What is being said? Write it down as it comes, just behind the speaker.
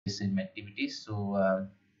in activities. So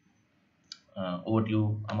over to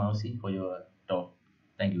you, Amawasi, for your talk.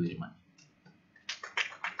 Thank you very much.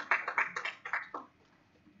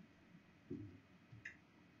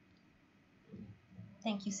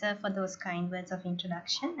 Thank you, sir, for those kind words of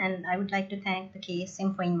introduction. And I would like to thank the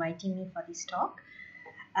KSM for inviting me for this talk.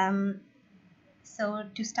 So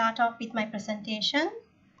to start off with my presentation,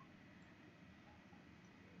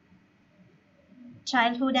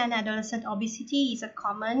 childhood and adolescent obesity is a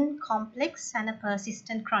common, complex, and a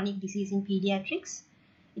persistent chronic disease in pediatrics.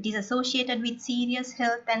 It is associated with serious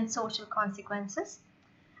health and social consequences,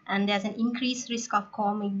 and there's an increased risk of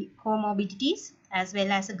comorbidities as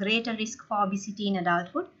well as a greater risk for obesity in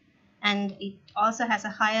adulthood, and it also has a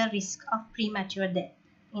higher risk of premature death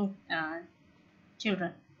in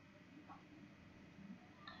children.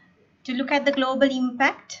 To look at the global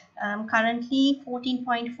impact, currently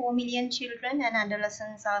 14.4 million children and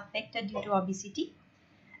adolescents are affected due to obesity,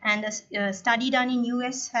 and a study done in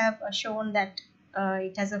US have shown that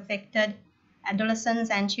it has affected adolescents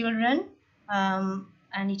and children,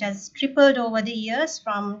 and it has tripled over the years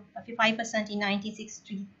from 5% in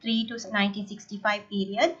 1963 to 1965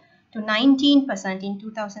 period to 19% in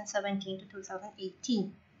 2017 to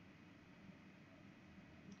 2018.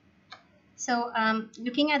 So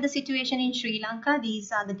looking at the situation in Sri Lanka,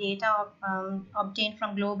 these are the data obtained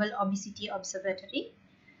from Global Obesity Observatory.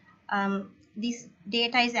 This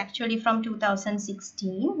data is actually from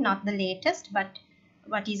 2016, not the latest, but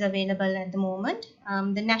what is available at the moment.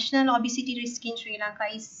 The national obesity risk in Sri Lanka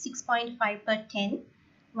is 6.5 per 10,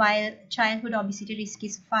 while childhood obesity risk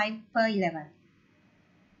is 5 per 11.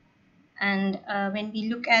 And when we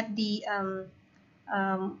look at the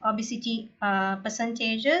obesity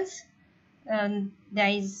percentages, there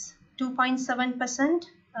is 2.7%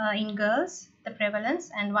 in girls, the prevalence,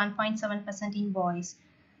 and 1.7% in boys.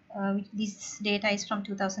 This data is from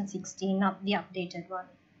 2016, not the updated one.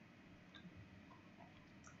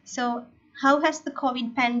 So how has the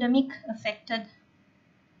COVID pandemic affected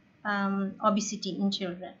obesity in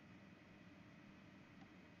children?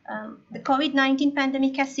 The COVID-19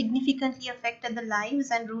 pandemic has significantly affected the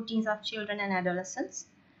lives and routines of children and adolescents.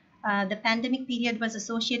 The pandemic period was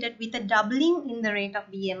associated with a doubling in the rate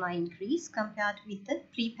of BMI increase compared with the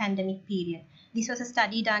pre-pandemic period. This was a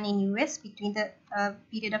study done in US between the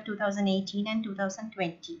period of 2018 and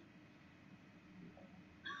 2020.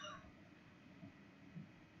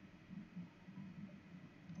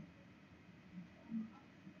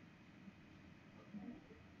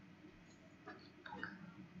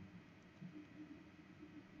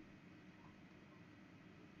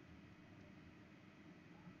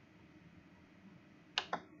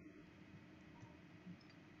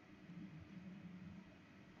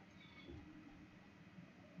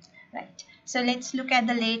 Right. So let's look at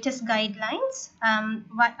the latest guidelines.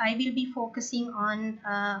 What I will be focusing on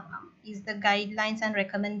is the guidelines and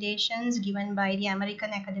recommendations given by the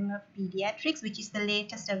American Academy of Pediatrics, which is the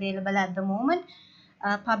latest available at the moment,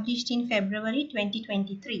 published in February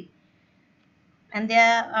 2023. And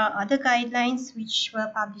there are other guidelines which were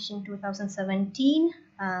published in 2017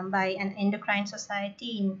 by an endocrine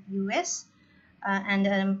society in US. And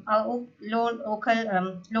our local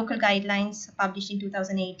guidelines published in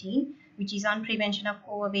 2018, which is on prevention of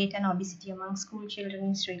overweight and obesity among school children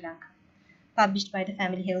in Sri Lanka, published by the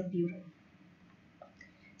Family Health Bureau.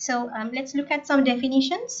 So let's look at some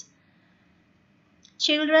definitions.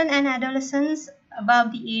 Children and adolescents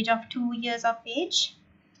above the age of 2 years of age.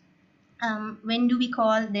 When do we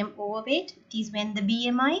call them overweight? It is when the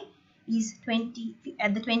BMI is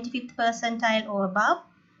at the 25th percentile or above,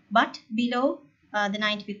 but below the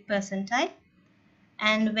 95th percentile,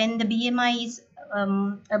 and when the BMI is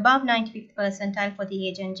above 95th percentile for the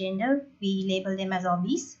age and gender, we label them as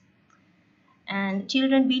obese. And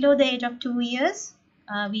children below the age of 2 years,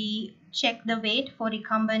 we check the weight for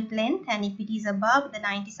recumbent length, and if it is above the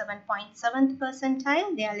 97.7th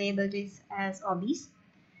percentile, they are labeled as obese.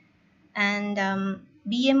 And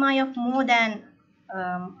BMI of more than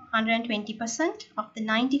 120% of the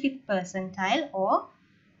 95th percentile or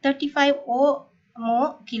 35 or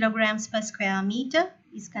more kilograms per square meter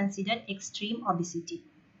is considered extreme obesity.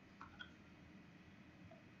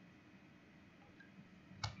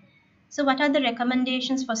 So what are the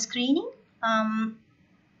recommendations for screening?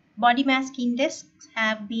 Body mass index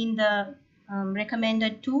have been the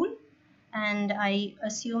recommended tool, and I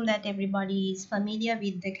assume that everybody is familiar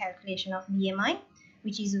with the calculation of BMI,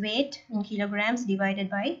 which is weight in kilograms divided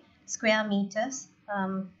by square meters,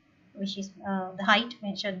 which is the height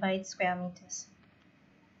measured by square meters.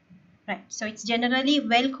 Right, so it's generally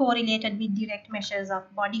well correlated with direct measures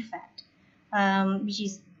of body fat, which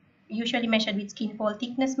is usually measured with skin fold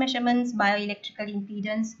thickness measurements, bioelectrical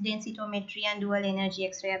impedance, densitometry, and dual energy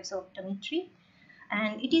X-ray absorptiometry.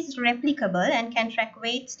 And it is replicable and can track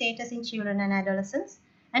weight status in children and adolescents,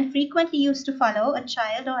 and frequently used to follow a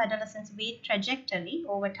child or adolescent's weight trajectory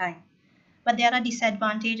over time. But there are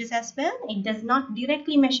disadvantages as well. It does not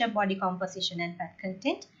directly measure body composition and fat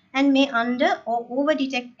content, and may under or over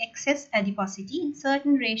detect excess adiposity in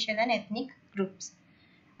certain racial and ethnic groups.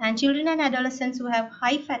 And children and adolescents who have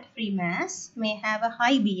high fat-free mass may have a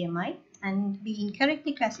high BMI and be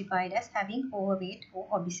incorrectly classified as having overweight or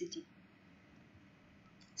obesity.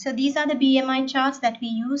 So these are the BMI charts that we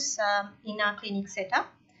use in our clinic setup.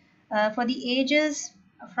 For the ages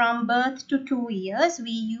from birth to 2 years, we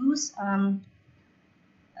use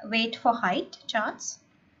weight for height charts,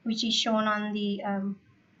 which is shown on the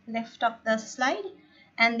left of the slide.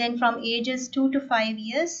 And then from ages 2 to 5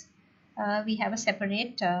 years, we have a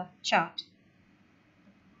separate chart.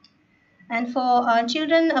 And for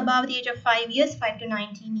children above the age of 5 years, 5 to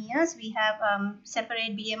 19 years, we have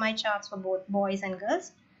separate BMI charts for both boys and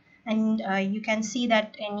girls. And you can see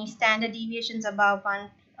that any standard deviations above 1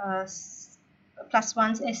 plus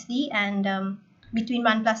 1 SD and between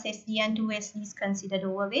 1 plus SD and 2 SD is considered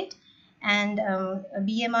overweight. And a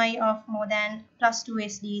BMI of more than plus 2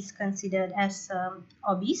 SD is considered as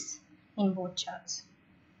obese in both charts.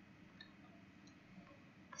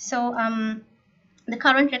 So the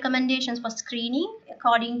current recommendations for screening,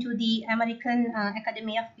 according to the American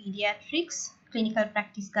Academy of Pediatrics clinical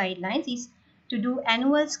practice guidelines, is to do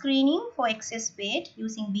annual screening for excess weight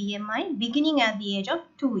using BMI beginning at the age of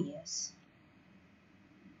 2 years.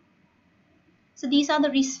 So these are the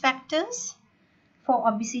risk factors for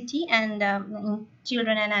obesity and in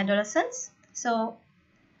children and adolescents. So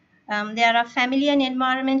there are family and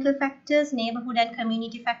environmental factors, neighborhood and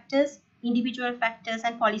community factors, individual factors,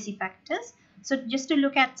 and policy factors. So just to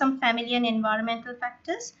look at some family and environmental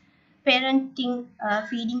factors: parenting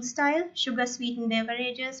feeding style, sugar sweetened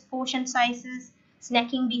beverages, portion sizes,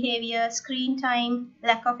 snacking behavior, screen time,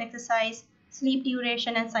 lack of exercise, sleep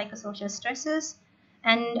duration, and psychosocial stresses.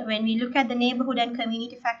 And when we look at the neighborhood and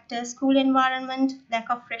community factors, school environment, lack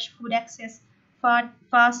of fresh food access,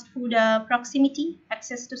 fast food proximity,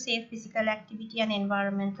 access to safe physical activity, and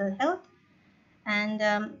environmental health. And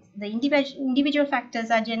the individual factors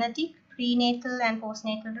are genetic, prenatal and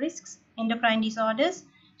postnatal risks, endocrine disorders,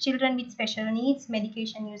 children with special needs,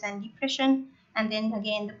 medication use and depression, and then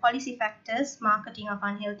again the policy factors, marketing of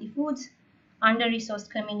unhealthy foods, under-resourced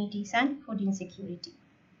communities, and food insecurity.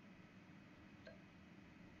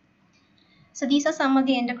 So these are some of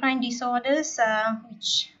the endocrine disorders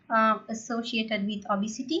which are associated with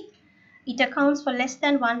obesity. It accounts for less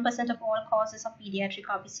than 1% of all causes of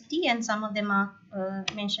pediatric obesity, and some of them are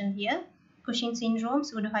mentioned here: Cushing syndrome,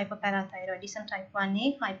 pseudohypoparathyroidism type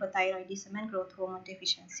 1A, hypothyroidism, and growth hormone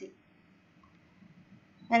deficiency.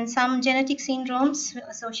 And some genetic syndromes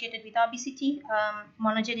associated with obesity: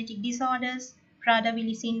 monogenetic disorders,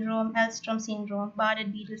 Prader-Willi syndrome, Alström syndrome,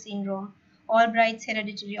 Bardet-Biedl syndrome, Albright's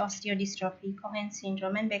hereditary osteodystrophy, Cohen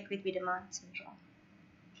syndrome, and Beckwith-Wiedemann syndrome.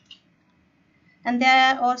 And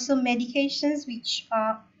there are also medications which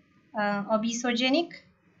are obesogenic.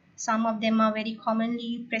 Some of them are very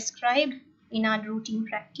commonly prescribed in our routine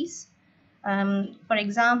practice. For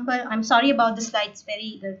example, I'm sorry about the slides,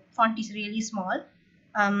 the font is really small.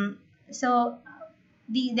 There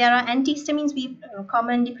are antihistamines we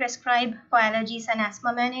commonly prescribe for allergies and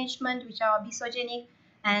asthma management, which are obesogenic,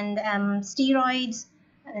 and steroids,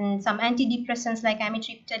 and some antidepressants like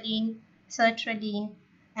amitriptyline, sertraline,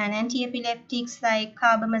 and antiepileptics like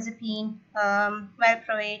carbamazepine,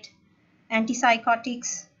 valproate,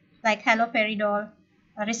 antipsychotics like haloperidol,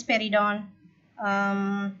 risperidone,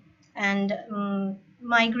 and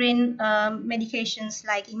migraine medications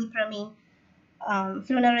like imipramine,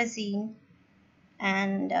 flunarizine,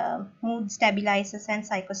 and mood stabilizers and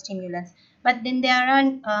psychostimulants. But then there are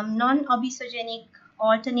non-obesogenic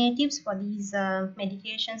alternatives for these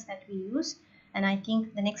medications that we use. And I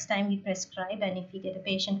think the next time we prescribe, and if we get a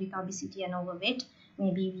patient with obesity and overweight,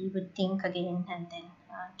 maybe we would think again and then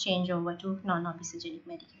change over to non-obesogenic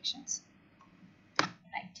medications.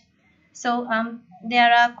 Right. So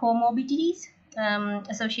there are comorbidities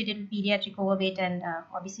associated with pediatric overweight and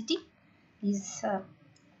obesity. These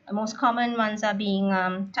most common ones are being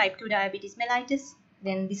type 2 diabetes mellitus,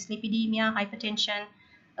 then dyslipidemia, hypertension,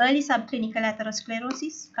 early subclinical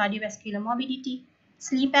atherosclerosis, cardiovascular morbidity,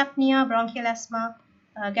 sleep apnea, bronchial asthma,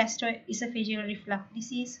 gastroesophageal reflux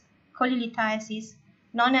disease, cholelithiasis,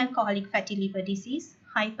 non-alcoholic fatty liver disease,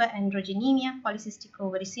 hyperandrogenemia, polycystic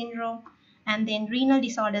ovary syndrome, and then renal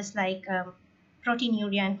disorders like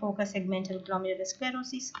proteinuria and focal segmental glomerular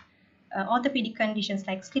sclerosis, orthopedic conditions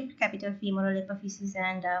like slipped capital femoral epiphysis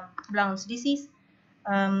and Blount's disease,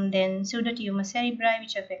 then pseudotumor cerebri,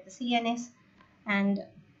 which affect the CNS, and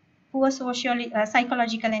poor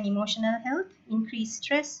psychological and emotional health, increased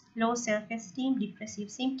stress, low self-esteem, depressive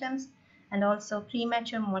symptoms, and also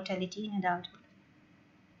premature mortality in adulthood.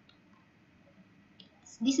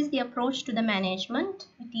 This is the approach to the management.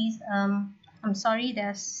 It is, I'm sorry,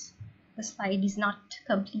 the slide is not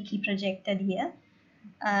completely projected here.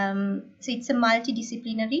 So it's a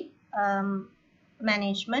multidisciplinary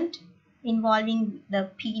management involving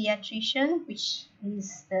the pediatrician, which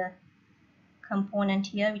is the component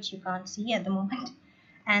here, which you can't see at the moment,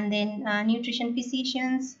 and then nutrition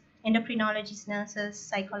physicians, endocrinologists, nurses,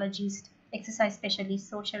 psychologists, exercise specialists,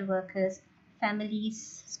 social workers,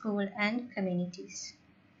 families, school, and communities.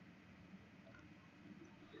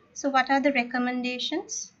 So what are the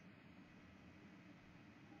recommendations?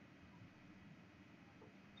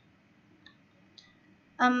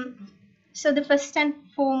 So the first and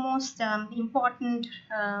foremost important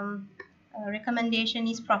recommendation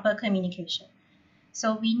is proper communication.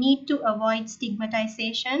 So we need to avoid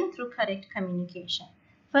stigmatization through correct communication.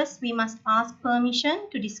 First, we must ask permission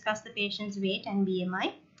to discuss the patient's weight and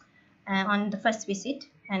BMI on the first visit,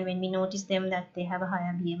 and when we notice them that they have a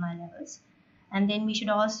higher BMI levels. And then we should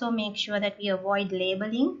also make sure that we avoid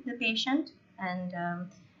labeling the patient, and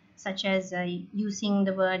such as using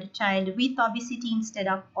the word child with obesity instead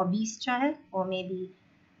of obese child, or maybe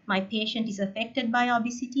my patient is affected by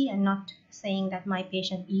obesity and not saying that my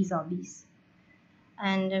patient is obese.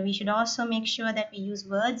 And we should also make sure that we use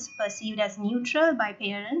words perceived as neutral by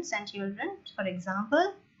parents and children. For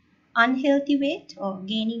example, unhealthy weight or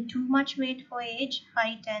gaining too much weight for age,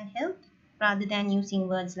 height, and health, rather than using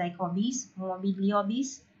words like obese, morbidly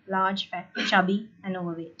obese, large, fat, chubby, and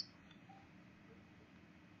overweight.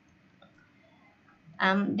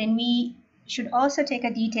 Then we should also take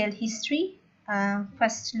a detailed history.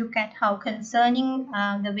 First, look at how concerning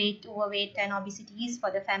the weight, overweight, and obesity is for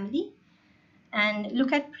the family. And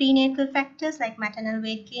look at prenatal factors like maternal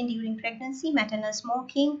weight gain during pregnancy, maternal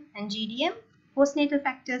smoking, and GDM. Postnatal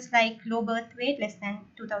factors like low birth weight, less than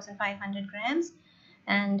 2,500 grams,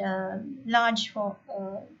 and large for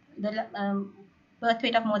the birth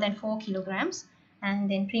weight of more than 4 kilograms, and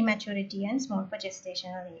then prematurity and small for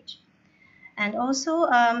gestational age. And also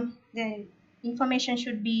the information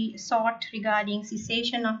should be sought regarding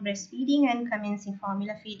cessation of breastfeeding and commencing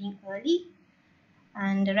formula feeding early,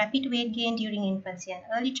 and rapid weight gain during infancy and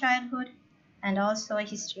early childhood, and also a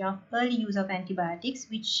history of early use of antibiotics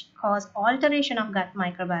which cause alteration of gut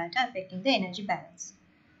microbiota affecting the energy balance.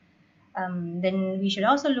 Then we should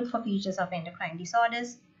also look for features of endocrine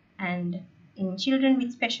disorders, and in children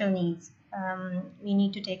with special needs, we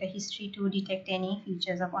need to take a history to detect any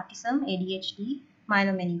features of autism, ADHD,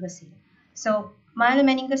 myelomeningocele. So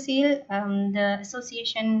myelomeningocele, the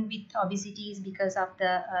association with obesity is because of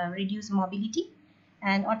the reduced mobility,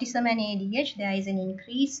 and autism and ADHD, there is an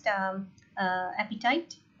increased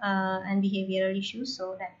appetite and behavioral issues,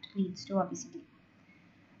 so that leads to obesity.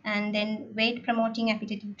 And then weight promoting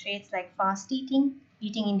appetitive traits like fast eating,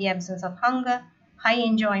 eating in the absence of hunger, high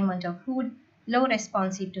enjoyment of food, low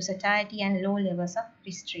responsive to satiety, and low levels of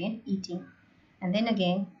restrained eating. And then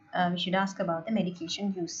again, we should ask about the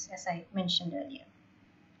medication use, as I mentioned earlier.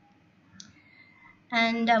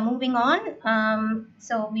 And moving on,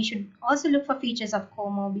 so we should also look for features of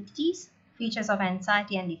comorbidities, features of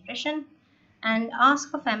anxiety and depression, and ask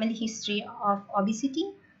for family history of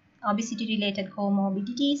obesity, obesity-related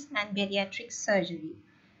comorbidities, and bariatric surgery.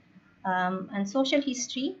 And social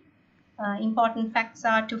history, important facts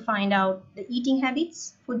are to find out the eating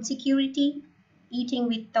habits, food security, eating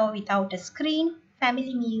with or without a screen,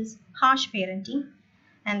 family meals, harsh parenting,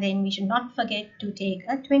 and then we should not forget to take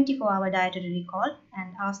a 24-hour dietary recall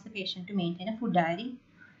and ask the patient to maintain a food diary.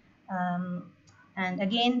 And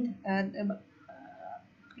again,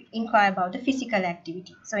 inquire about the physical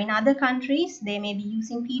activity. So in other countries, they may be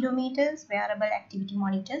using pedometers, wearable activity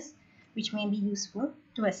monitors, which may be useful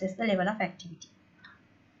to assess the level of activity.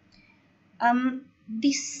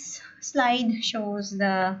 This slide shows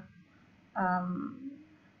the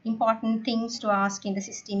important things to ask in the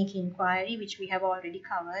systemic inquiry, which we have already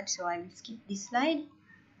covered, so I will skip this slide.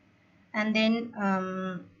 And then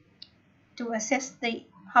to assess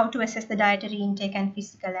how to assess the dietary intake and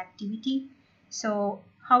physical activity. So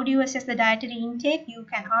how do you assess the dietary intake? You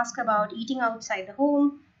can ask about eating outside the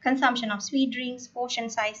home, consumption of sweet drinks, portion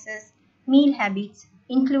sizes, meal habits,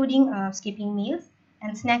 including skipping meals,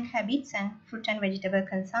 and snack habits and fruit and vegetable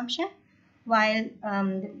consumption. While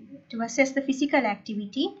to assess the physical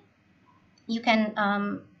activity, you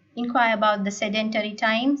can Inquire about the sedentary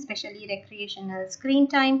time, especially recreational screen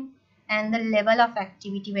time, and the level of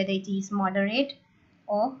activity, whether it is moderate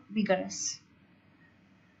or vigorous.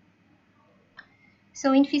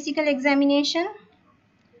 So in physical examination,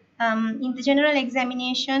 in the general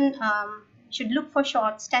examination, should look for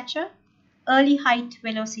short stature, early height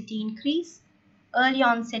velocity increase, early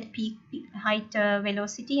onset peak height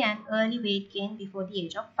velocity, and early weight gain before the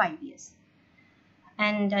age of 5 years.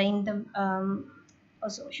 And in the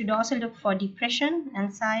should also look for depression,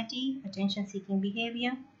 anxiety, attention-seeking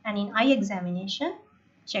behavior, and in eye examination,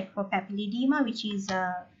 check for papilledema, which is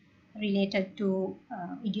related to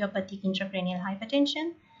idiopathic intracranial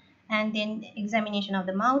hypertension. And then examination of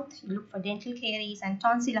the mouth, look for dental caries and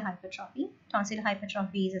tonsillar hypertrophy. Tonsillar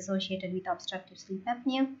hypertrophy is associated with obstructive sleep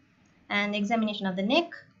apnea. And examination of the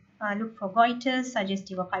neck, look for goiters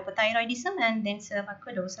suggestive of hypothyroidism, and then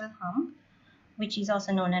cervicodorsal hump, which is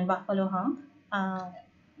also known as buffalo hump,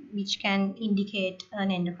 which can indicate an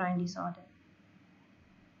endocrine disorder.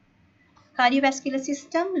 Cardiovascular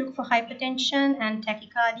system, look for hypertension and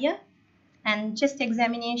tachycardia. And chest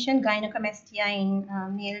examination, gynecomastia in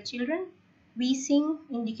male children, wheezing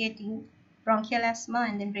indicating bronchial asthma,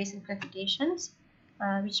 and then basal crepitations,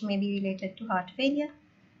 which may be related to heart failure.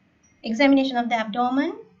 Examination of the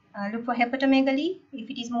abdomen, look for hepatomegaly if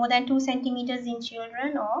it is more than 2 centimeters in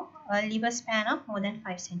children, or a liver span of more than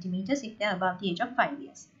 5 centimeters if they are above the age of 5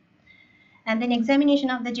 years. And then examination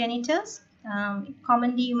of the genitals,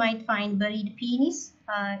 commonly you might find buried penis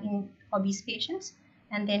in obese patients.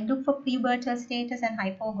 And then look for pubertal status and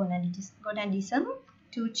hypogonadism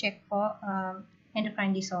to check for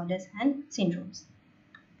endocrine disorders and syndromes.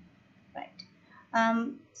 Right.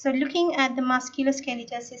 So looking at the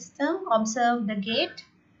musculoskeletal system, observe the gait.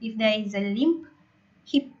 If there is a limp,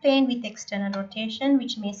 hip pain with external rotation,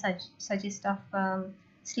 which may suggest of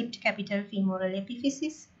slipped capital femoral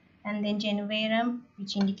epiphysis, and then genuvarum,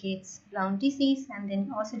 which indicates Blount disease, and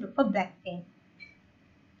then also look for back pain.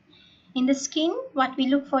 In the skin, what we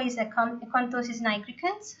look for is acanthosis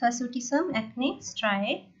nigricans, hirsutism, acne,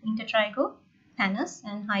 striae, intertrigo, pannus,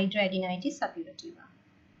 and hydradenitis suppurativa.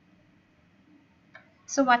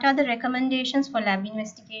 So what are the recommendations for lab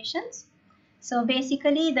investigations? So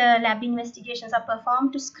basically, the lab investigations are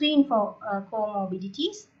performed to screen for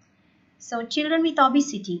comorbidities. So children with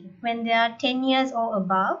obesity, when they are 10 years or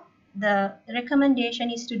above, the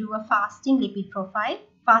recommendation is to do a fasting lipid profile,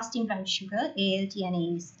 fasting blood sugar, ALT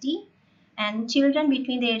and AST. And children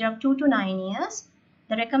between the age of 2 to 9 years,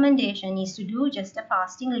 the recommendation is to do just a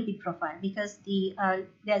fasting lipid profile, because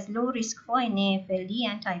there's low risk for NAFLD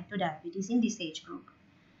and type 2 diabetes in this age group.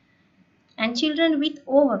 And children with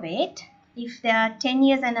overweight, if they are 10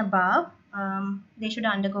 years and above, they should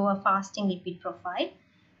undergo a fasting lipid profile.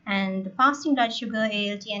 And the fasting blood sugar,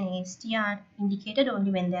 ALT and AST are indicated only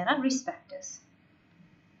when there are risk factors.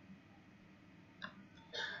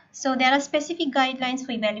 So there are specific guidelines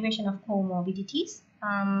for evaluation of comorbidities.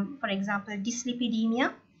 For example,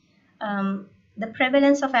 dyslipidemia. The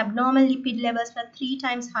prevalence of abnormal lipid levels were 3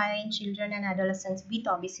 times higher in children and adolescents with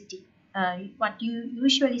obesity. What you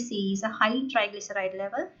usually see is a high triglyceride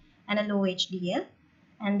level and a low HDL.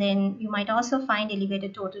 And then you might also find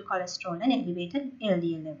elevated total cholesterol and elevated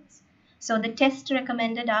LDL levels. So the tests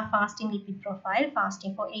recommended are fasting lipid profile,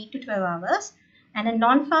 fasting for 8 to 12 hours, and a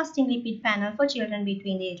non-fasting lipid panel for children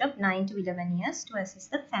between the age of 9 to 11 years to assess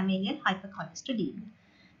the familial hypercholesterolemia.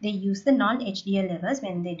 They use the non-HDL levels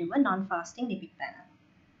when they do a non-fasting lipid panel.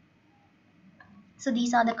 So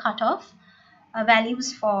these are the cutoff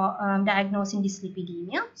values for diagnosing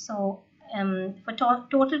dyslipidemia. So for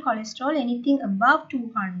total cholesterol, anything above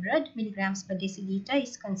 200 milligrams per deciliter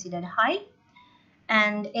is considered high,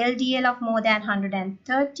 and LDL of more than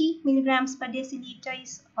 130 milligrams per deciliter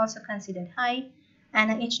is also considered high, and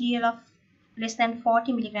an HDL of less than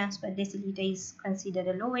 40 milligrams per deciliter is considered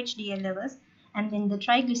a low HDL levels, and then the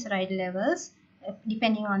triglyceride levels,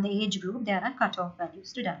 depending on the age group, there are cutoff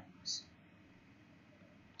values to diagnose.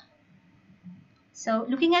 So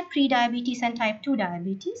looking at pre-diabetes and type 2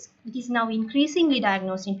 diabetes, it is now increasingly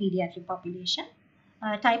diagnosed in pediatric population.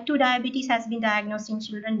 Type 2 diabetes has been diagnosed in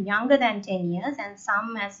children younger than 10 years and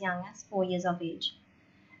some as young as 4 years of age.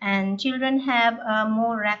 And children have a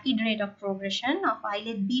more rapid rate of progression of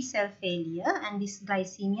islet B cell failure and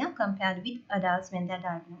dysglycemia compared with adults when they are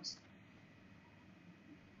diagnosed.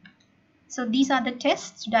 So these are the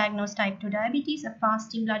tests to diagnose type 2 diabetes: a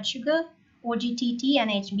fasting blood sugar, OGTT,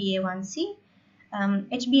 and HbA1c.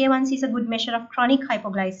 HbA1c is a good measure of chronic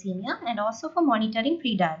hypoglycemia and also for monitoring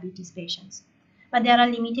pre-diabetes patients. But there are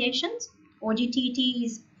limitations. OGTT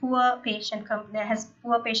is has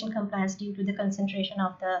poor patient compliance due to the concentration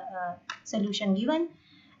of the solution given,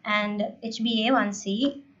 And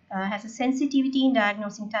HbA1c has a sensitivity in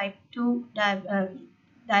diagnosing type 2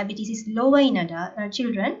 diabetes is lower in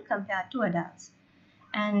children compared to adults.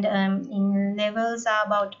 And in levels are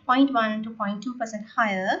about 0.1 to 0.2%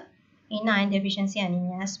 higher in iron deficiency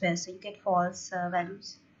anemia as well. So you get false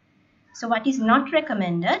values. So what is not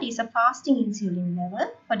recommended is a fasting insulin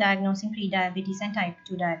level for diagnosing prediabetes and type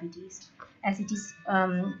 2 diabetes, as it is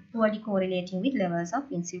poorly correlating with levels of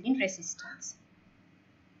insulin resistance.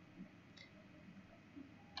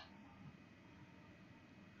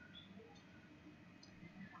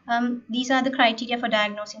 These are the criteria for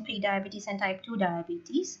diagnosing prediabetes and type 2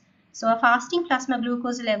 diabetes. So a fasting plasma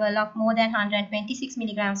glucose level of more than 126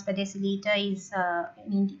 milligrams per deciliter is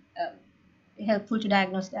helpful to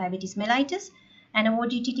diagnose diabetes mellitus, and a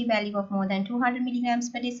OGTT value of more than 200 milligrams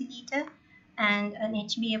per deciliter, and an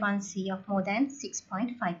HbA1c of more than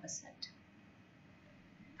 6.5%.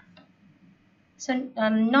 So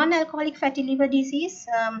non-alcoholic fatty liver disease,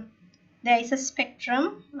 there is a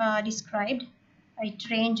spectrum described.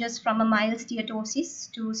 It ranges from a mild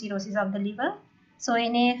steatosis to cirrhosis of the liver. So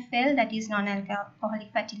NAFL, that is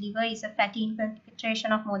non-alcoholic fatty liver, is a fatty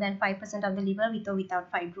infiltration of more than 5% of the liver with or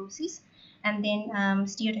without fibrosis. And then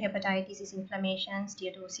steatohepatitis is inflammation,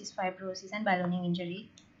 steatosis, fibrosis, and ballooning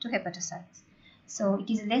injury to hepatocytes. So it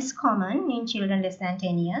is less common in children less than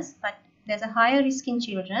 10 years, but there's a higher risk in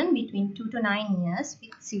children between 2 to 9 years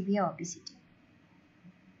with severe obesity.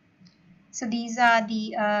 So these are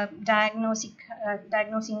the diagnosing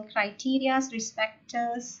criteria, risk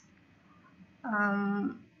factors,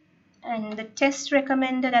 and the test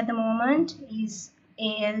recommended at the moment is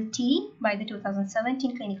ALT by the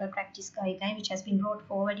 2017 clinical practice guideline, which has been brought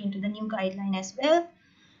forward into the new guideline as well.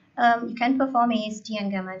 You can perform AST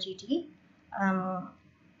and gamma GT,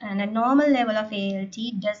 and a normal level of ALT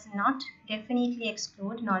does not definitely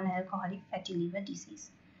exclude non-alcoholic fatty liver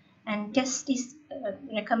disease. And test is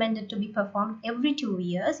recommended to be performed every 2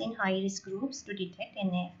 years in high-risk groups to detect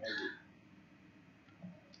NAFLD.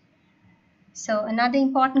 So another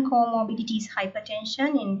important comorbidity is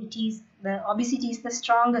hypertension, and obesity is the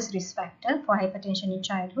strongest risk factor for hypertension in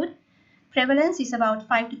childhood. Prevalence is about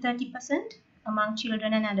 5 to 30% among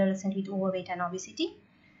children and adolescents with overweight and obesity.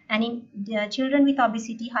 And in the children with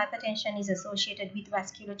obesity, hypertension is associated with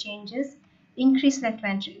vascular changes, increased left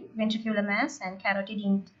ventricular mass, and carotid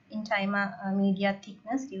intima media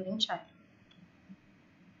thickness during childhood.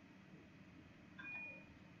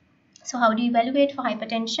 So how do you evaluate for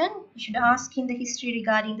hypertension? You should ask in the history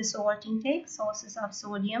regarding the salt intake, sources of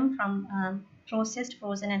sodium from processed,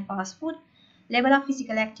 frozen, and fast food, level of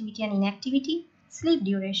physical activity and inactivity, sleep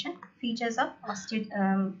duration, features of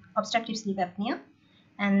obstructive sleep apnea.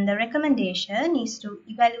 And the recommendation is to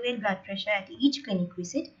evaluate blood pressure at each clinic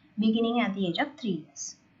visit beginning at the age of 3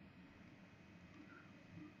 years.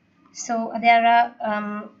 So there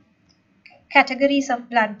are categories of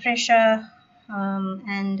blood pressure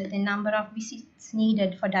and the number of visits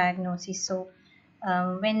needed for diagnosis. So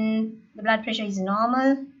when the blood pressure is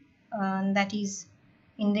normal, that is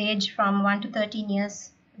in the age from 1 to 13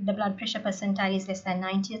 years, the blood pressure percentile is less than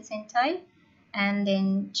 90th centile. And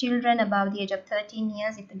then children above the age of 13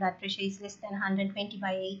 years, if the blood pressure is less than 120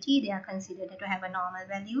 by 80, they are considered to have a normal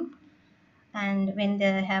value. And when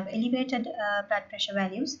they have elevated blood pressure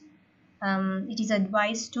values, it is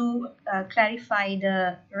advised to clarify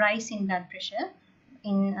the rise in blood pressure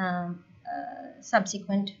in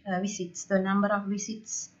subsequent visits. The number of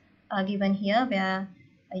visits are given here, where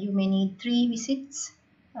you may need 3 visits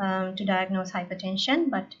to diagnose hypertension.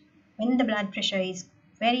 But when the blood pressure is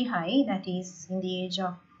very high, that is in the age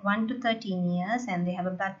of 1 to 13 years, and they have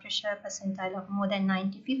a blood pressure percentile of more than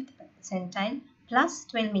 95th percentile plus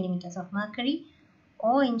 12 millimeters of mercury,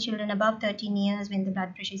 or in children above 13 years when the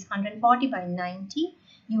blood pressure is 140 by 90,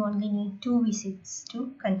 you only need 2 visits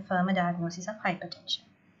to confirm a diagnosis of hypertension.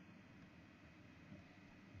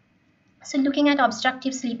 So looking at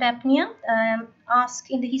obstructive sleep apnea,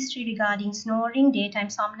 ask in the history regarding snoring,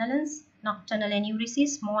 daytime somnolence, nocturnal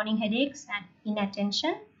enuresis, morning headaches, and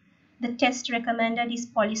inattention. The test recommended is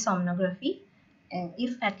polysomnography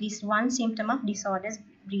if at least one symptom of disorder's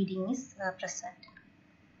breathing is present.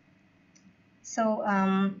 So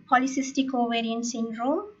polycystic ovarian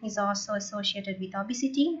syndrome is also associated with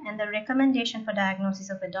obesity, and the recommendation for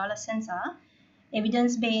diagnosis of adolescents are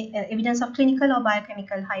evidence of clinical or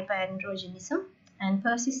biochemical hyperandrogenism and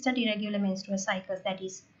persistent irregular menstrual cycles, that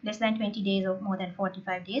is less than 20 days or more than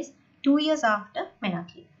 45 days, 2 years after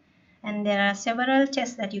menarche. And there are several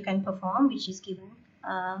tests that you can perform, which is given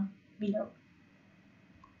below.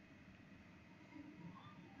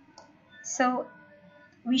 So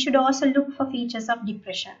we should also look for features of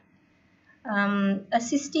depression. A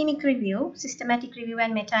systematic review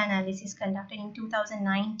and meta-analysis conducted in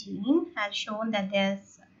 2019 has shown that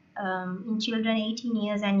there's in children 18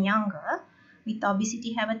 years and younger with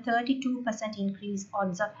obesity have a 32% increased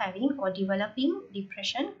odds of having or developing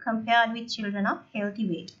depression compared with children of healthy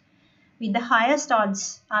weight, with the highest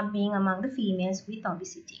odds are being among the females with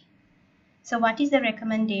obesity. So what is the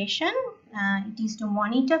recommendation? It is to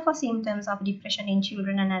monitor for symptoms of depression in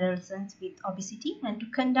children and adolescents with obesity and to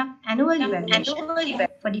conduct annual evaluation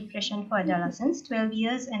for depression for adolescents 12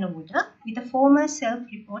 years and older with a formal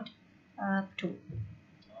self-report tool.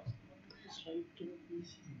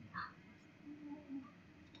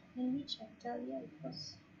 In which chapter? Yeah, it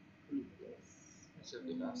was.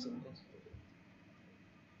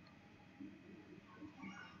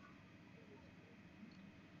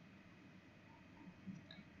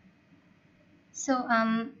 So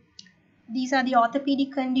these are the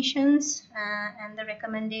orthopedic conditions and the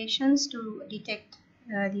recommendations to detect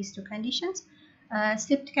these two conditions.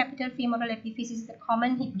 Slipped capital femoral epiphysis is a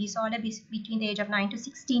common hip disorder between the age of 9 to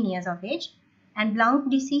 16 years of age. And Blount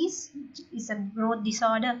disease is a growth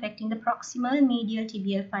disorder affecting the proximal medial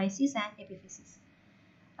tibial physis and epiphysis.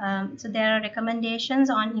 So there are recommendations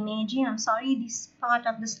on imaging. I'm sorry, this part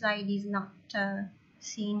of the slide is not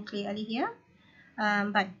seen clearly here.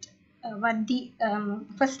 But what the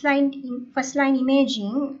first line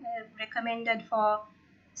imaging recommended for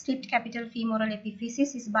slipped capital femoral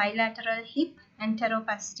epiphysis is bilateral hip,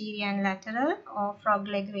 anteroposterior and lateral, or frog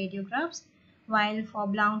leg radiographs, while for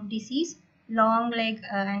Blount disease, long leg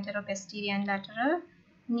anteroposterior and lateral,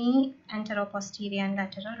 knee anteroposterior and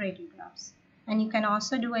lateral radiographs. And you can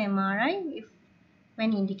also do MRI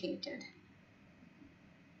when indicated.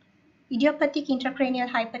 Idiopathic intracranial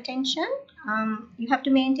hypertension, you have to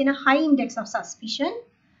maintain a high index of suspicion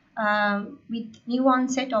with new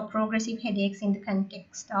onset or progressive headaches in the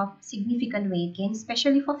context of significant weight gain,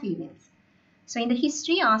 especially for females. So in the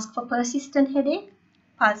history, ask for persistent headache,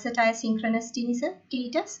 pulsatile synchronous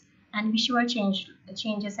tinnitus, and visual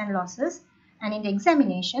changes and losses. And in the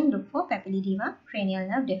examination, look for papilledema cranial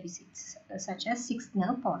nerve deficits, such as sixth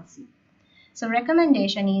nerve palsy. So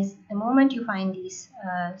recommendation is the moment you find these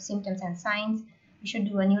symptoms and signs, you should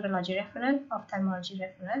do a neurology referral, ophthalmology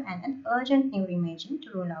referral, and an urgent neuroimaging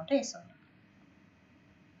to rule out a SOD.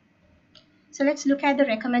 So let's look at the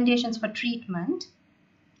recommendations for treatment,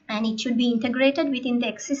 and it should be integrated within the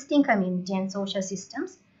existing community and social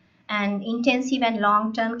systems, and intensive and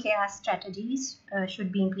long-term care strategies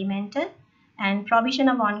should be implemented, and provision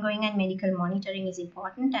of ongoing and medical monitoring is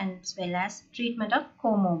important, and as well as treatment of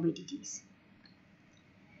comorbidities.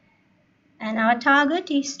 And our target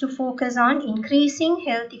is to focus on increasing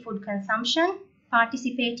healthy food consumption,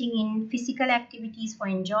 participating in physical activities for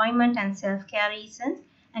enjoyment and self-care reasons,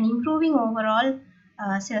 and improving overall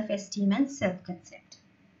self-esteem and self-concept.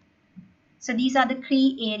 So these are the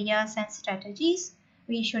key areas and strategies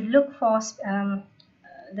we should look for.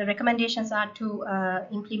 The recommendations are to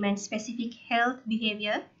implement specific health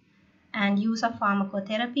behavior and use of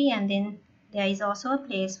pharmacotherapy, and then there is also a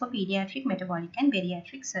place for pediatric, metabolic, and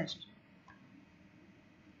bariatric surgery.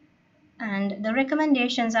 And the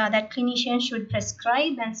recommendations are that clinicians should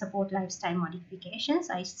prescribe and support lifestyle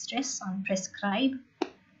modifications. I stress on prescribe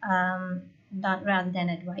rather than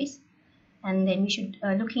advise. And then we should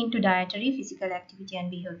look into dietary, physical activity,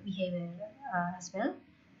 and behavior as well.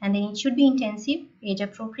 And then it should be intensive, age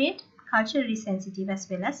appropriate, culturally sensitive, as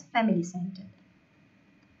well as family centered.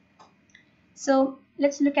 So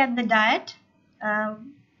let's look at the diet.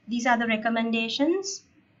 These are the recommendations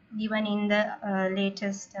given in the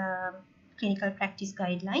latest clinical practice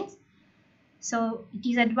guidelines. So it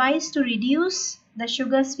is advised to reduce the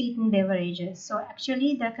sugar sweetened beverages. So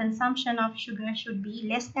actually the consumption of sugar should be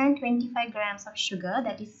less than 25 grams of sugar,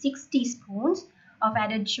 that is 6 teaspoons of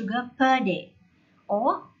added sugar per day,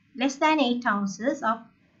 or less than 8 ounces of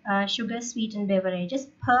sugar sweetened beverages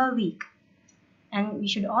per week. And we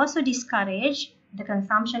should also discourage the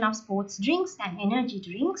consumption of sports drinks and energy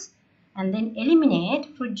drinks, and then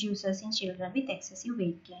eliminate fruit juices in children with excessive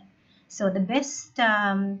weight gain. So the best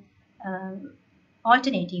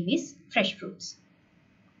alternative is fresh fruits.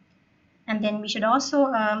 And then we should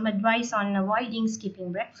also advise on avoiding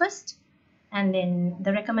skipping breakfast. And then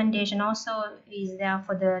the recommendation also is there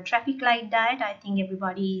for the traffic light diet. I think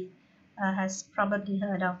everybody has probably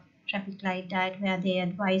heard of traffic light diet, where they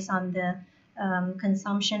advise on the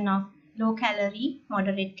consumption of low calorie,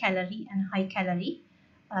 moderate calorie, and high calorie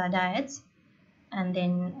diets. And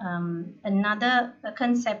then another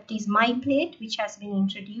concept is My Plate, which has been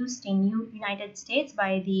introduced in United States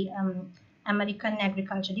by the American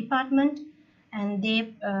Agriculture Department. and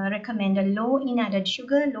they recommend a low in added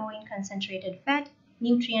sugar, low in concentrated fat,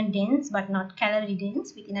 nutrient dense but not calorie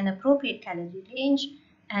dense within an appropriate calorie range,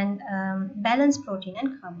 and balanced protein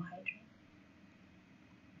and carbohydrate.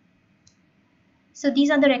 So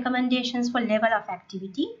these are the recommendations for level of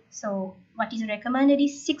activity. So what is recommended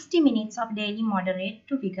is 60 minutes of daily moderate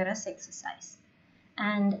to vigorous exercise.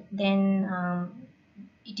 And then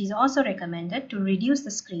it is also recommended to reduce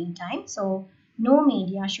the screen time. So no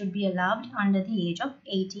media should be allowed under the age of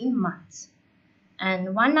 18 months.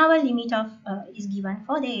 And 1 hour limit of is given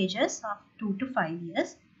for the ages of 2 to 5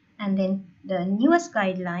 years. And then the newest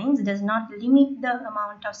guidelines does not limit the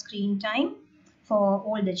amount of screen time for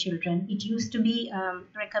older children. It used to be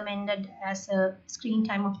recommended as a screen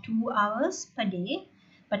time of 2 hours per day,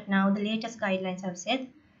 but now the latest guidelines have said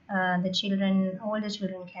older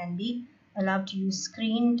children can be allowed to use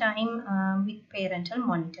screen time with parental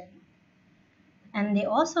monitoring. And they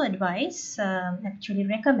also actually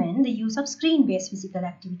recommend the use of screen-based physical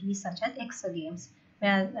activities such as exergames,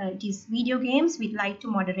 where it is video games with light to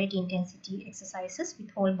moderate intensity exercises with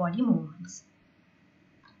whole body movements.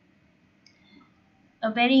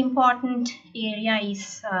 A very important area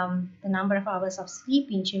is the number of hours of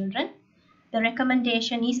sleep in children. The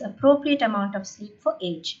recommendation is appropriate amount of sleep for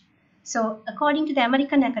age. So according to the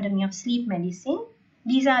American Academy of Sleep Medicine,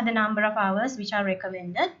 these are the number of hours which are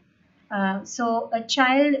recommended. So a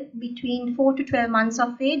child between 4 to 12 months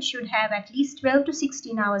of age should have at least 12 to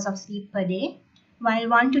 16 hours of sleep per day, while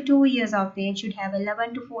 1 to 2 years of age should have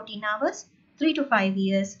 11 to 14 hours, 3 to 5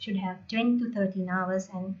 years should have 10 to 13 hours,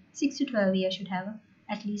 and 6 to 12 years should have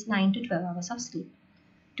at least 9 to 12 hours of sleep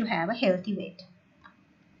to have a healthy weight.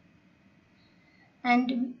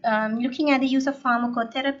 And looking at the use of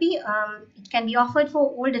pharmacotherapy, it can be offered for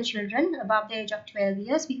older children above the age of 12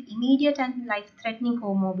 years with immediate and life-threatening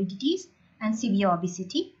comorbidities and severe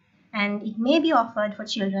obesity. And it may be offered for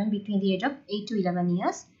children between the age of 8 to 11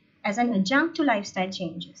 years as an adjunct to lifestyle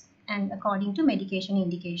changes and according to medication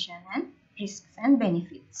indication and risks and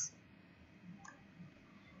benefits.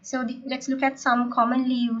 So let's look at some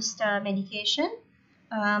commonly used medication.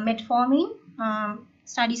 Metformin.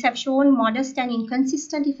 Studies have shown modest and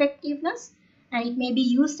inconsistent effectiveness, and it may be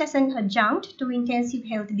used as an adjunct to intensive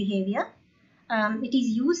health behavior. It is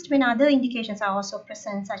used when other indications are also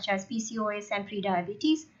present, such as PCOS and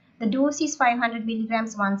prediabetes. The dose is 500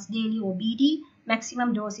 milligrams once daily OBD.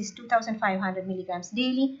 Maximum dose is 2,500 milligrams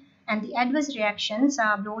daily. And the adverse reactions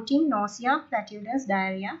are bloating, nausea, flatulence,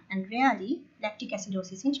 diarrhea, and rarely lactic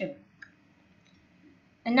acidosis in children.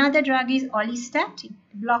 Another drug is Orlistat. It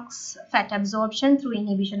blocks fat absorption through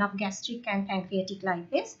inhibition of gastric and pancreatic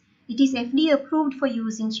lipase. It is FDA approved for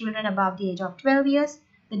use in children above the age of 12 years.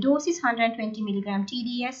 The dose is 120 milligram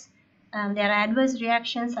TDS. There are adverse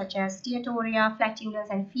reactions such as steatorrhea, flatulence,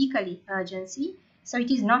 and fecal urgency. So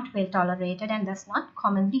it is not well tolerated and thus not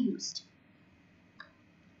commonly used.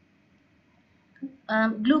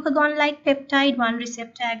 Glucagon-like peptide 1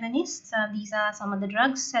 receptor agonists. These are some of the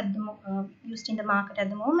drugs used in the market at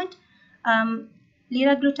the moment.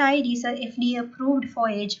 Liraglutide is FDA approved for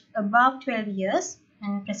age above 12 years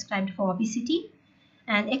and prescribed for obesity.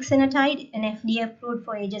 And exenatide, an FDA approved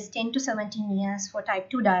for ages 10 to 17 years for type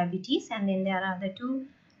 2 diabetes. And then there are the two,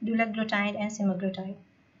 dulaglutide and semaglutide.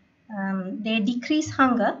 They decrease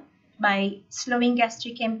hunger by slowing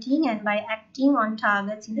gastric emptying and by acting on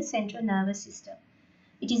targets in the central nervous system.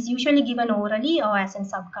 It is usually given orally or as a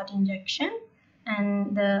subcut injection,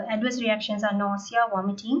 and the adverse reactions are nausea,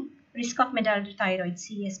 vomiting, risk of medullary thyroid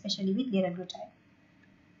C, especially with liraglutide.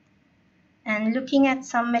 And looking at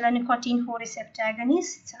some melanocortin 4 receptor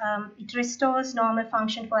agonists, it restores normal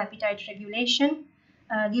function for appetite regulation.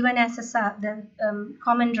 Given as the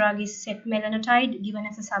common drug is setmelanotide, given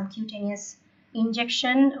as a subcutaneous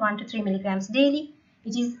injection, 1 to 3 milligrams daily.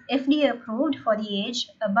 It is FDA approved for the age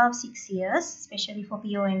above 6 years, especially for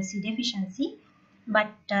POMC deficiency, but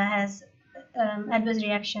has adverse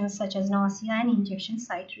reactions such as nausea and injection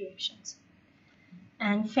site reactions.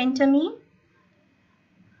 And phentermine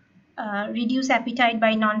reduce appetite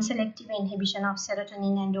by non-selective inhibition of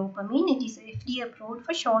serotonin and dopamine. It is FDA approved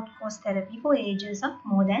for short course therapy for ages of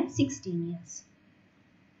more than 16 years.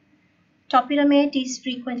 Topiramate is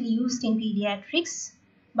frequently used in pediatrics,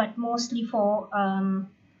 but mostly for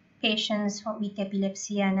patients with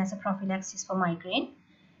epilepsy and as a prophylaxis for migraine.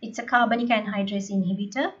 It's a carbonic anhydrase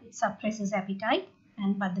inhibitor. It suppresses appetite,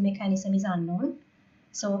 but the mechanism is unknown.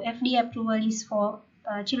 So FDA approval is for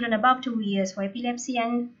children above 2 years for epilepsy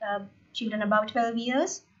and children above 12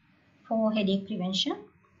 years for headache prevention.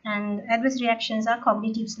 And adverse reactions are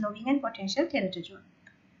cognitive slowing and potential teratogenic.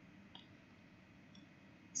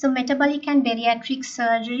 So metabolic and bariatric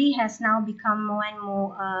surgery has now become more and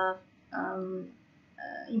more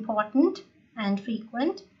important and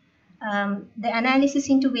frequent. The analysis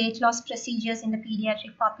into weight loss procedures in the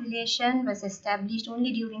pediatric population was established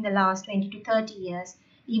only during the last 20 to 30 years,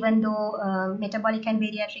 even though metabolic and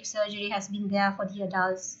bariatric surgery has been there for the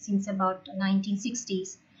adults since about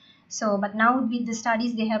 1960s. So, but now with the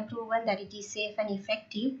studies, they have proven that it is safe and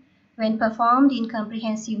effective when performed in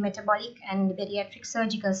comprehensive metabolic and bariatric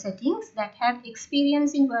surgical settings that have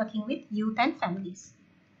experience in working with youth and families.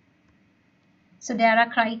 So there are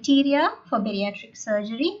criteria for bariatric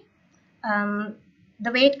surgery.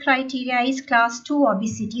 The weight criteria is class 2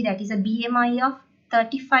 obesity, that is a BMI of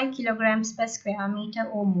 35 kilograms per square meter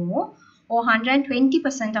or more, or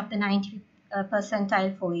 120% of the 90th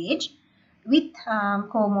percentile for age, with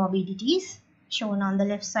comorbidities shown on the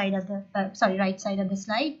left side of the right side of the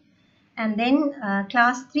slide. And then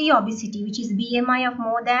class 3 obesity, which is BMI of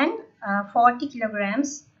more than 40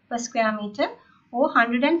 kilograms per square meter, or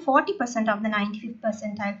 140% of the 95th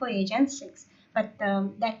percentile for age and sex. But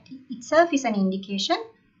that itself is an indication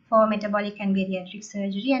for metabolic and bariatric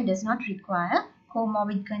surgery and does not require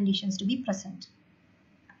comorbid conditions to be present.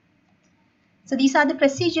 So these are the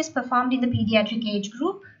procedures performed in the pediatric age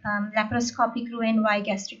group: laparoscopic Roux-en-Y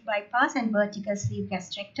gastric bypass and vertical sleeve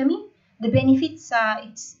gastrectomy. The benefits are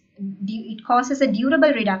it causes a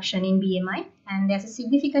durable reduction in BMI, and there's a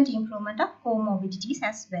significant improvement of comorbidities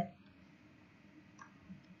as well.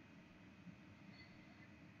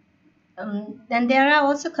 Then there are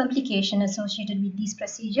also complications associated with these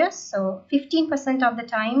procedures. So 15% of the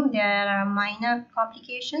time there are minor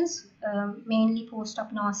complications, mainly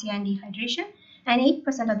post-op nausea and dehydration, and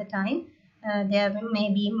 8% of the time there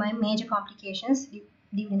may be major complications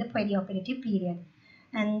during the perioperative period.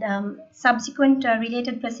 And subsequent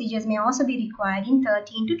related procedures may also be required in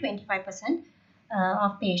 13 to 25%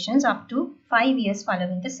 of patients up to 5 years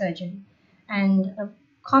following the surgery. And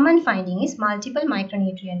common finding is multiple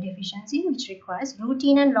micronutrient deficiency, which requires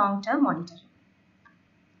routine and long-term monitoring.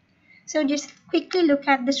 So just quickly look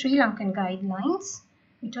at the Sri Lankan guidelines.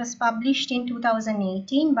 It was published in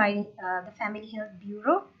 2018 by the Family Health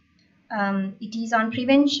Bureau. It is on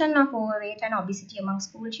prevention of overweight and obesity among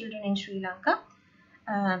school children in Sri Lanka.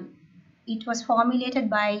 It was formulated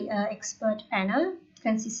by an expert panel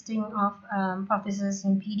consisting of professors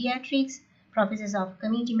in pediatrics, professors of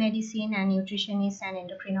community medicine, and nutritionists and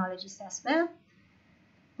endocrinologists as well.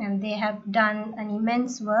 And they have done an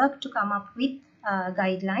immense work to come up with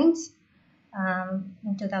guidelines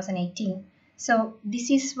in 2018. So this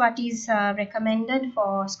is what is recommended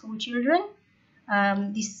for school children.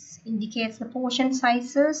 This indicates the portion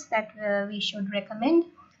sizes that we should recommend.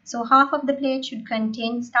 So half of the plate should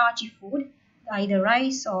contain starchy food, either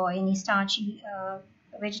rice or any starchy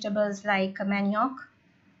vegetables like manioc,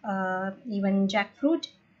 even jackfruit.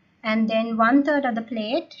 And then 1/3 of the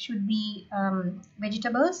plate should be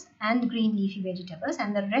vegetables and green leafy vegetables,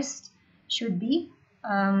 and the rest should be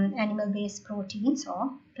animal-based proteins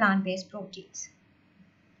or plant-based proteins.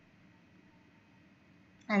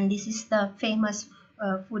 And this is the famous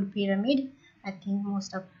food pyramid. I think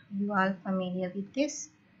most of you are familiar with this.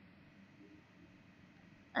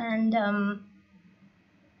 And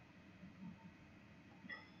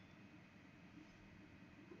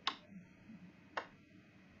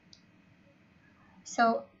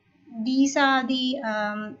so these are the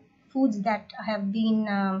foods that have been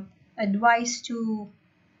advised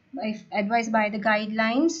by the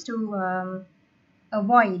guidelines to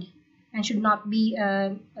avoid and should not be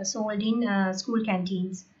sold in school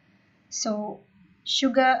canteens. So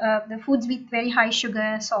sugar, the foods with very high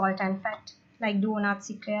sugar, salt and fat, like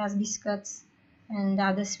donuts, eclairs, biscuits and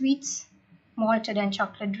other sweets, malted and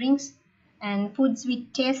chocolate drinks, and foods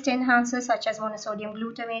with taste enhancers such as monosodium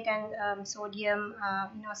glutamate and sodium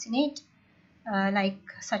inosinate,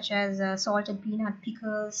 such as salted peanut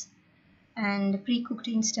pickles and pre-cooked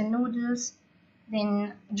instant noodles.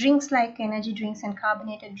 Then drinks like energy drinks and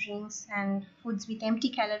carbonated drinks, and foods with empty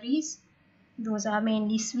calories. Those are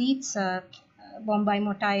mainly sweets, Bombay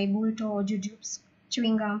Motai, Bulto, Jujubes,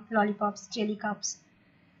 chewing gum, lollipops, jelly cups,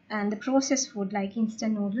 and the processed food like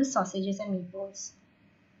instant noodles, sausages and meatballs.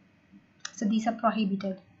 So these are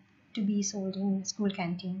prohibited to be sold in school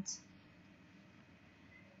canteens.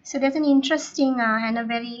 So there's an interesting and a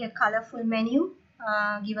very colorful menu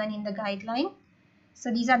given in the guideline.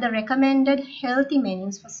 So these are the recommended healthy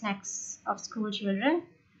menus for snacks of school children.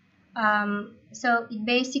 So it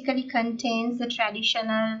basically contains the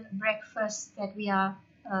traditional breakfast that we are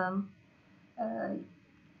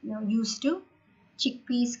used to: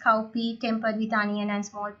 chickpeas, cowpea tempered with onion and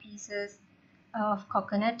small pieces, of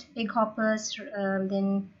coconut, egg hoppers.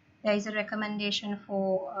 Then there is a recommendation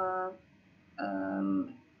for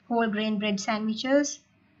whole grain bread sandwiches,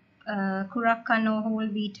 Kurakano whole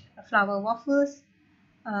wheat flour waffles.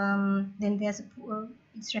 Then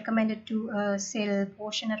it's recommended to sell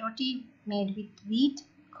portion roti made with wheat,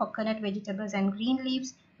 coconut, vegetables, and green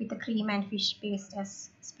leaves with a cream and fish paste as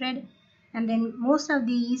spread. And then most of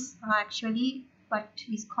these are actually what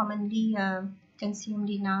is commonly consumed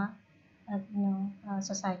in our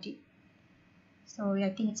society. So I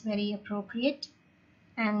think it's very appropriate.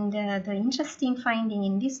 And the interesting finding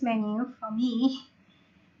in this menu for me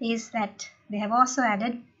is that they have also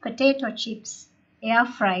added potato chips, air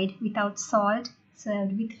fried without salt,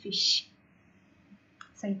 served with fish.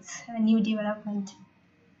 So it's a new development.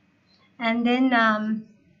 And then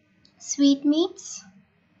sweetmeats.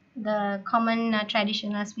 The common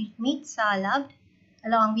traditional sweetmeats are loved,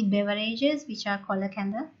 along with beverages which are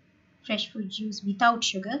kolakanda, fresh fruit juice without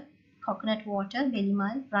sugar, coconut water,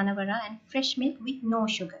 belimal, ranavara, and fresh milk with no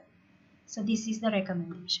sugar. So this is the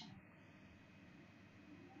recommendation.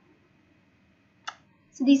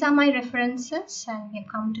 So these are my references, and we have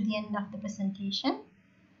come to the end of the presentation.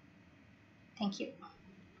 Thank you.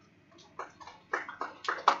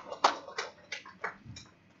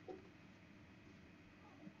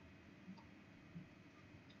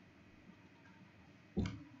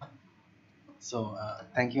 So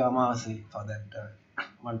thank you, Amawasi, for that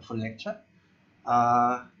wonderful lecture.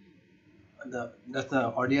 Does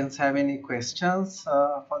the audience have any questions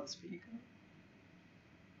for the speaker?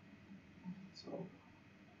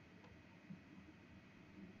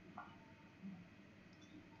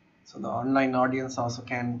 So the online audience also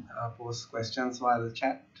can pose questions via the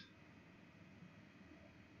chat.